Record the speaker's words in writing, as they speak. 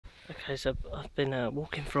Okay, so I've been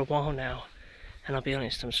walking for a while now, and I'll be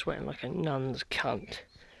honest, I'm sweating like a nun's cunt.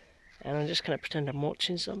 And I'm just going to pretend I'm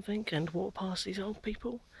watching something and walk past these old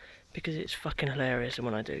people, because it's fucking hilarious, and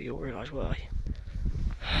when I do, you'll realise why.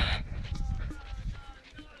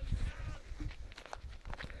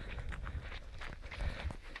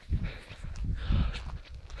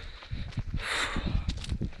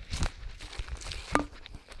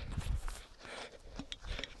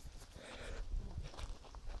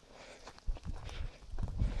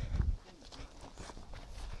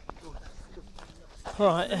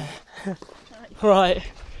 Right. Right.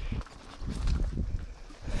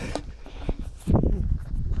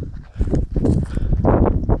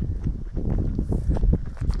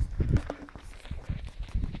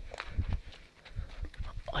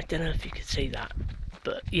 I don't know if you could see that,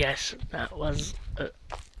 but yes, that was a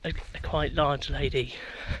quite large lady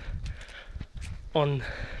on...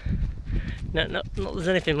 No, not there's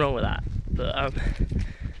anything wrong with that, but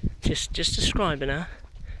just describing her.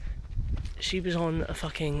 She was on a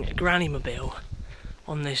fucking Grannymobile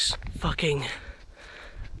on this fucking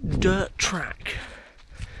dirt track.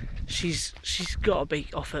 She's got to be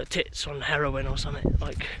off her tits on heroin or something,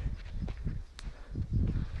 like.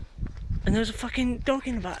 And there was a fucking dog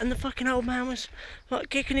in the back, and the fucking old man was like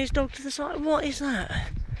kicking his dog to the side. What is that?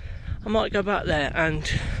 I might go back there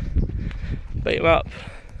and beat him up,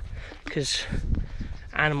 because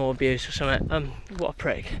animal abuse or something. What a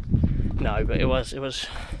prick. No, but it was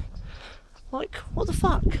like, what the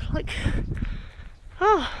fuck? Like,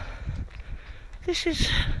 oh, this is,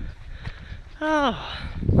 oh,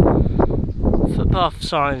 footpath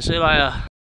signs, see you later.